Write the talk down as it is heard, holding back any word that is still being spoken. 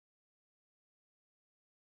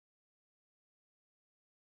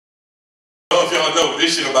y'all know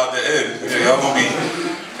this shit about to end. Y'all gonna be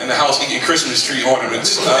in the house eating Christmas tree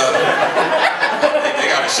ornaments. They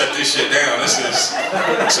gotta shut this shit down. This is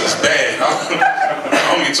bad.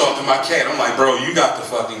 I only talk to my cat. I'm like, bro, you got to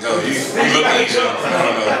fucking go. You look Asian. I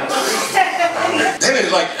don't know. Then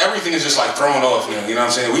it's like everything is just like thrown off. You know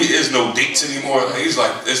what I'm saying? There's no dates anymore. He's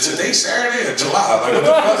like, is today Saturday or July? Like, what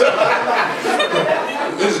the fuck?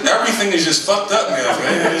 Everything is just fucked up now,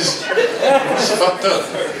 man. It's fucked up.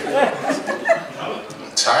 I'm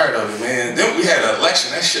tired of it, man. Then we had an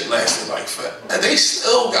election. That shit lasted like forever. They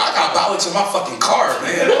still, I got ballots in my fucking car,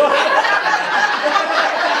 man.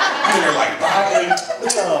 I'm in there like, Biden,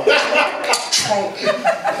 Trump.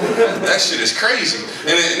 That shit is crazy.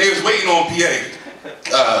 And they was waiting on PA.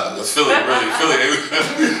 Philly, really,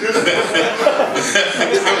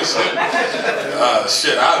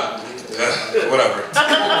 shit, whatever.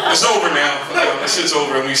 It's over now. That shit's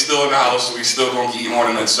over and we still in the house. We still gonna keep eating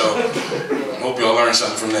ornaments, so I hope y'all learn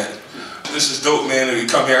something from that. This is dope, man. We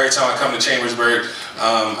come here every time I come to Chambersburg.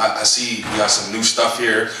 I see you got some new stuff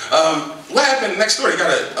here. What happened next door? You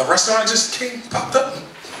got a restaurant just popped up?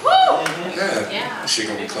 Woo! Yeah. That shit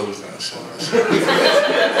gonna be closed now. So.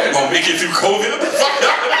 Gonna make it through COVID? What the fuck?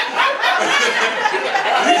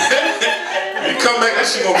 You come back, that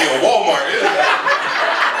shit gonna be a Walmart. Yeah.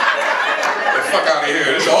 Get the fuck out of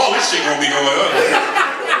here. All this shit gonna be going on.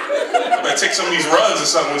 I better take some of these runs or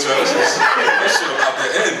something with y'all. This shit about to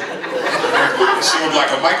end. This shit was like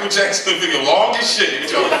a Michael Jackson video, long as shit. Get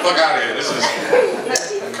y'all the fuck out of here. This is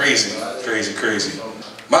crazy, crazy, crazy.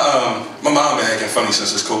 My mom been acting funny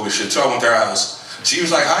since this COVID shit, so I went to her house. She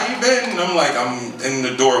was like, how you been? And I'm like, I'm in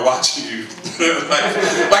the door watching you.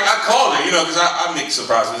 like I called her, you know, because I make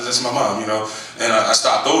surprises. That's my mom, you know. And I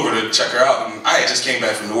stopped over to check her out, and I had just came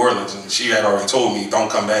back from New Orleans, and she had already told me, don't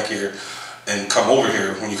come back here and come over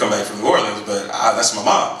here when you come back from New Orleans, but that's my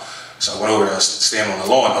mom. So I went over there, I was standing on the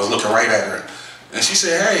lawn, I was looking right at her. And she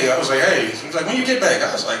said, hey, I was like, hey. She was like, when you get back?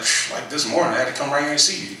 I was like this morning, I had to come right here and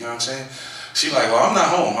see you, you know what I'm saying? She like, well, I'm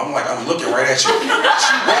not home. I'm like, I'm looking right at you. She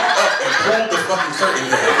walked up and pulled the fucking curtain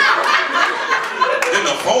down. Then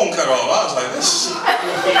the phone cut off. I was like, this,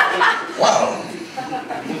 wow.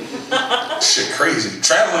 Shit crazy.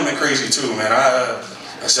 Traveling been crazy too, man. I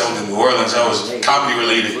said I was in New Orleans. I was comedy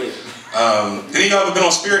related. Any of y'all ever been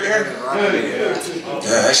on Spirit Air?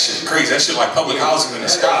 Yeah, that shit crazy. That shit like public housing in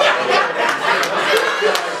the sky.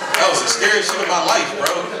 That was the scariest shit of my life,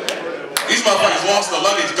 bro. These motherfuckers lost the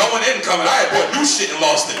luggage going in, coming. I had bought new shit and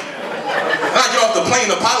lost it. And I get off the plane,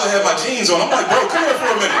 the pilot had my jeans on. I'm like, bro, come here for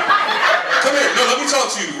a minute. Come here. No, let me talk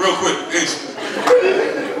to you real quick.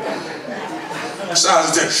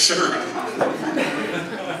 Besides that shirt.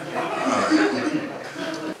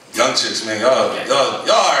 Young chicks, man, y'all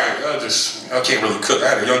alright. Y'all can't really cook.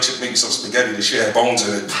 I had a young chick make me some spaghetti that she had bones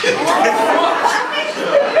in it.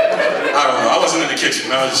 I don't know, I wasn't in the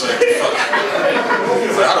kitchen. I was just like, fuck.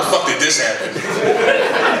 Like, how the fuck did this happen?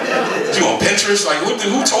 You on Pinterest? Like, who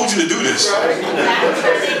told you to do this? I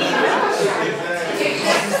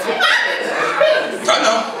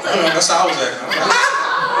know, that's how I was acting.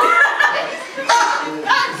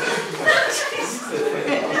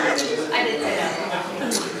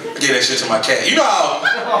 I gave that shit to my cat. You know how,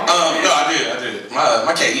 no, I did.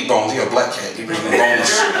 My cat eat bones. He a black cat. He been eating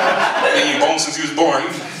bones. He eat bones since he was born.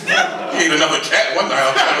 He ate another cat one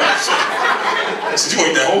night. I said, you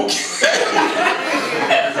ate that whole cat?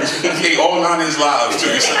 He ate all 9 of his lives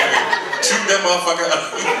too. He said, chew that motherfucker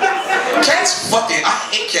up. Cats fucking, I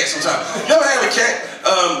hate cats sometimes. You ever have a cat,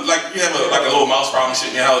 like you have a little mouse problem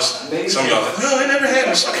shit in your house? Some of y'all like, no, I never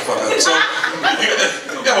had no. Shut the fuck up. So,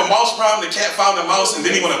 you have a mouse problem, the cat found the mouse, and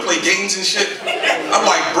then he want to play games and shit. I'm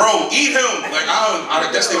like, bro, eat him. Like,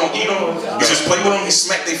 I guess they don't eat him. You just play with him, you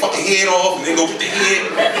smack their fucking head off, and then go get the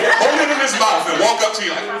head, hold it in his mouth, and walk up to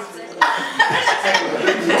you like.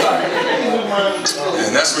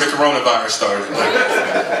 And that's where the coronavirus started. Like,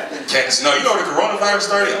 cats, no, you know where the coronavirus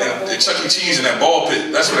started? And Chuck E. Cheese in that ball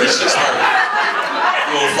pit. That's where that shit started.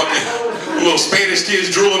 Little Spanish kids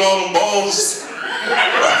drooling on them balls.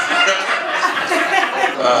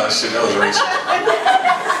 Shit, that was racist.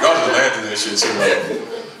 Y'all just laughed at that shit too.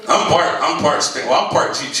 I'm part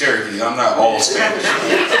Jeep Cherokee. I'm not all Spanish.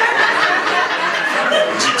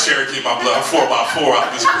 Jeep Cherokee in my blood. I'm 4x4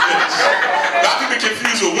 out this bitch. Not to be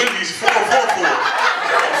confused with Wendy's 4x4.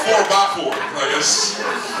 4x4. Like it's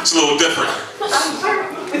a little different.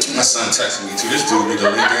 My son texted me too. This dude need to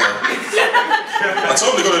lay down. I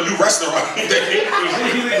told him to go to a new restaurant. Hey,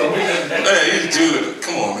 dude,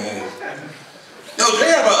 come on, man. Yo, do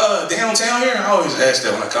they have a downtown here? I always ask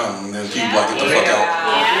that when I come, and then people like get the fuck out.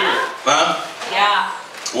 Yeah. Huh? Yeah.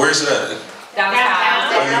 Where's it at? Downtown.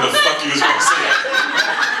 I knew the fuck you was gonna say that.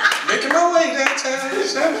 Making my way downtown.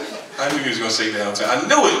 I knew you was gonna say downtown. I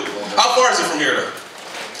knew it. How far is it from here though?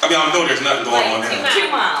 I mean, I know there's nothing going on there. 2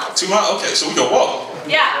 miles. 2 miles? Okay, so we can walk.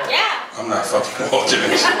 Yeah. I'm not fucking walking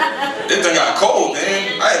this. This thing got cold,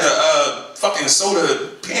 man. I had the fucking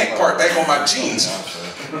soda pant part back on my jeans.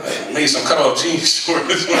 I made some cut-off jeans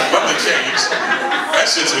shorts when my brother changed. That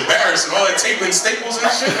shit's embarrassing. All that tape and staples and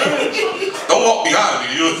shit. Don't walk behind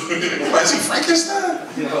me. Is he Frankenstein?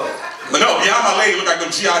 But no, behind my leg look like them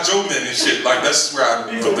G.I. Joe men and shit. Like that's where I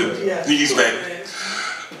put the knees back.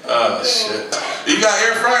 Shit. You got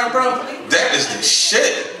air fryer, bro? That is the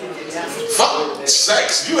shit. Fuck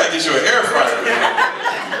sex. You gotta get you an air fryer.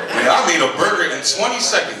 Man, I made a burger in 20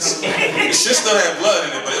 seconds. The shit still had blood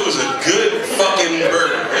in it, but it was a good fucking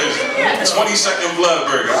burger. It was a 20-second blood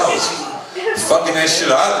burger. I was fucking that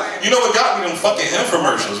shit. You know what got me them fucking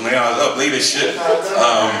infomercials, man? I was up late as shit.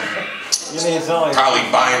 Probably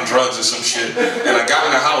buying drugs or some shit. And I got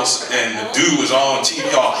in the house and the dude was all on TV,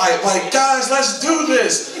 all hype, like, guys, let's do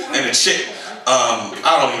this. And the chick,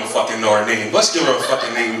 I don't even fucking know her name. Let's give her a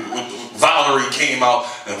fucking name. Valerie came out,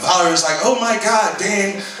 and Valerie was like, oh my God,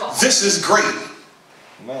 Dan, this is great.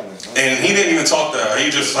 And he didn't even talk to her.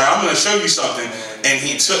 He just like, I'm gonna show you something. And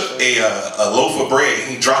he took a loaf of bread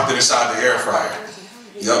and he dropped it inside the air fryer.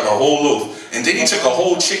 Yup, a whole loaf. And then he took a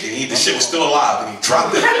whole chicken, the shit was still alive, and he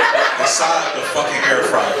dropped it inside the fucking air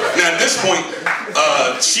fryer. Now at this point,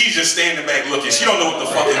 she's just standing back looking. She don't know what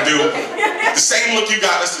to fucking do. The same look you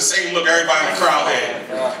got, that's the same look everybody in the crowd had.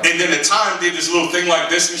 And then the Time did this little thing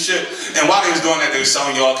like this and shit. And while they was doing that, they was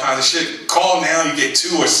selling you all kinds of shit. Call now, you get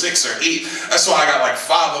 2 or 6 or 8. That's why I got like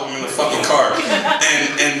 5 of them in the fucking car.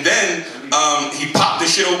 And then he popped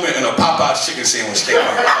the shit open and a Popeye's chicken sandwich came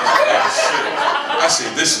out. I was like, oh shit. I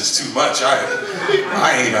said, this is too much. I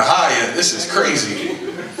ain't even high yet. This is crazy.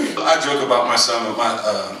 I joke about my son.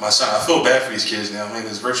 My son. I feel bad for these kids now. Man,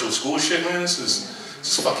 this virtual school shit, man. This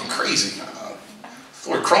is fucking crazy. I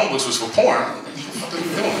thought Chromebooks was for porn. What the fuck are we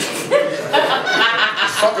doing? What the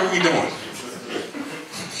fuck are we doing?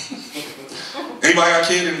 Anybody got a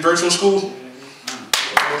kid in virtual school?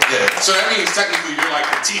 Yeah. So that means technically you're like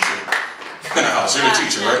the teacher in the house. You're the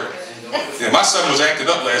teacher, right? Yeah, my son was acting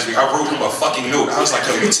up last week. I wrote him a fucking note. I was like,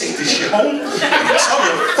 yo, you take this shit home and you tell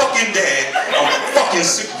your fucking dad I'm fucking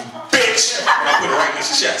sick, you bitch. And I put it right in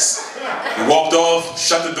his chest. He walked off,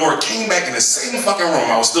 shut the door, came back in the same fucking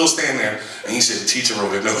room. I was still standing there, and he said the teacher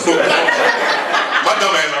wrote a note. My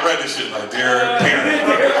dumb ass, I read this shit like, dear parent.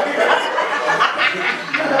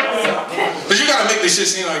 But you gotta make this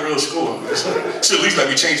shit seem like real school. Should at least let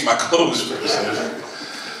me change my clothes first.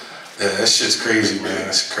 Yeah, that shit's crazy, man.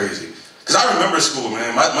 That's crazy. Because I remember school,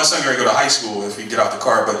 man. My son gonna go to high school if he get out the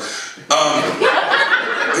car, but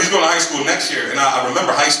he's going to high school next year, and I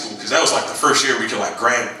remember high school because that was like the first year we could like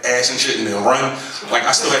grab ass and shit and then run. Like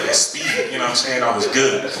I still had that speed, you know what I'm saying? I was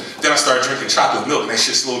good. Then I started drinking chocolate milk, and that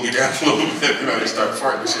shit slowed me down a little bit. You know, they started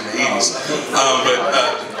farting and shit in the 80s.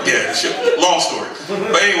 Yeah, shit, long story.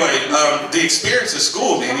 But anyway, the experience of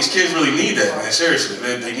school, man, these kids really need that, man. Seriously,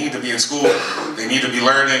 they need to be in school. They need to be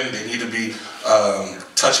learning. They need to be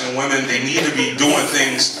touching women. They need to be doing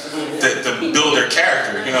things that build their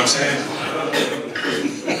character. You know what I'm saying?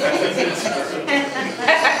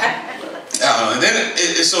 And then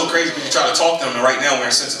it's so crazy because you try to talk to them, and right now we're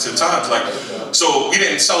in sensitive times. Like, so we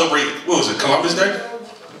didn't celebrate, what was it, Columbus Day?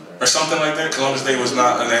 Or something like that. Columbus Day was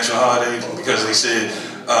not a national holiday because they said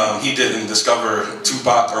he didn't discover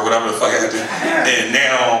Tupac or whatever the fuck happened. And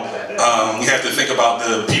now we have to think about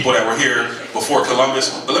the people that were here before Columbus.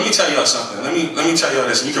 But let me tell y'all something. Let me tell y'all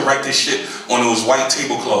this. And you can write this shit on those white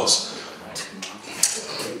tablecloths.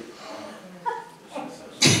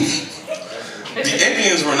 The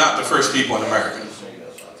Indians were not the first people in America.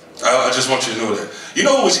 I just want you to know that. You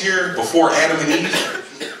know who was here before Adam and Eve?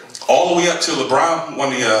 All the way up till LeBron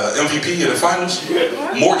won the MVP of the finals?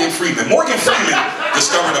 Morgan Freeman. Morgan Freeman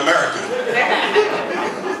discovered America.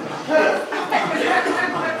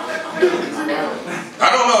 I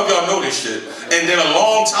don't know if y'all know this shit. And then a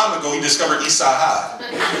long time ago, he discovered East Side High.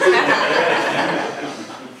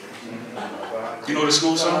 You know the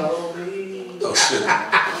school song? Oh shit.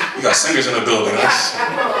 You got singers in the building. You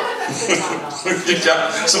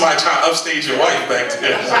got somebody trying to upstage your wife back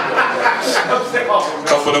there. A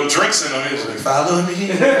couple of them drinks in them. He's like, follow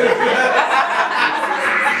me.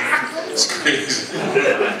 It's crazy.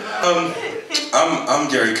 I'm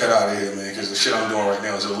Gary, cut out of here, man, because the shit I'm doing right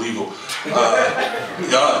now is illegal.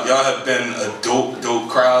 Y'all have been a dope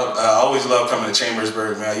crowd. I always love coming to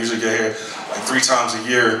Chambersburg, man. I usually get here like 3 times a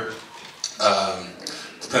year.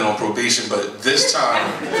 been on probation, but this time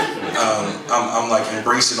I'm like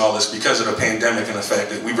embracing all this because of the pandemic and the fact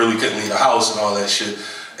that we really couldn't leave the house and all that shit.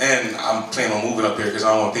 And I'm planning on moving up here because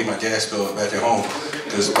I don't want to pay my gas bill back at home,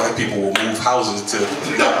 because black people will move houses to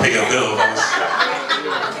not pay a bill.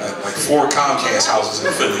 Like 4 Comcast houses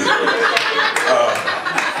in Philly.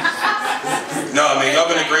 No, I mean, y'all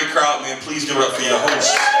been a great crowd, man. Please give it up for your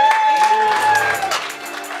host.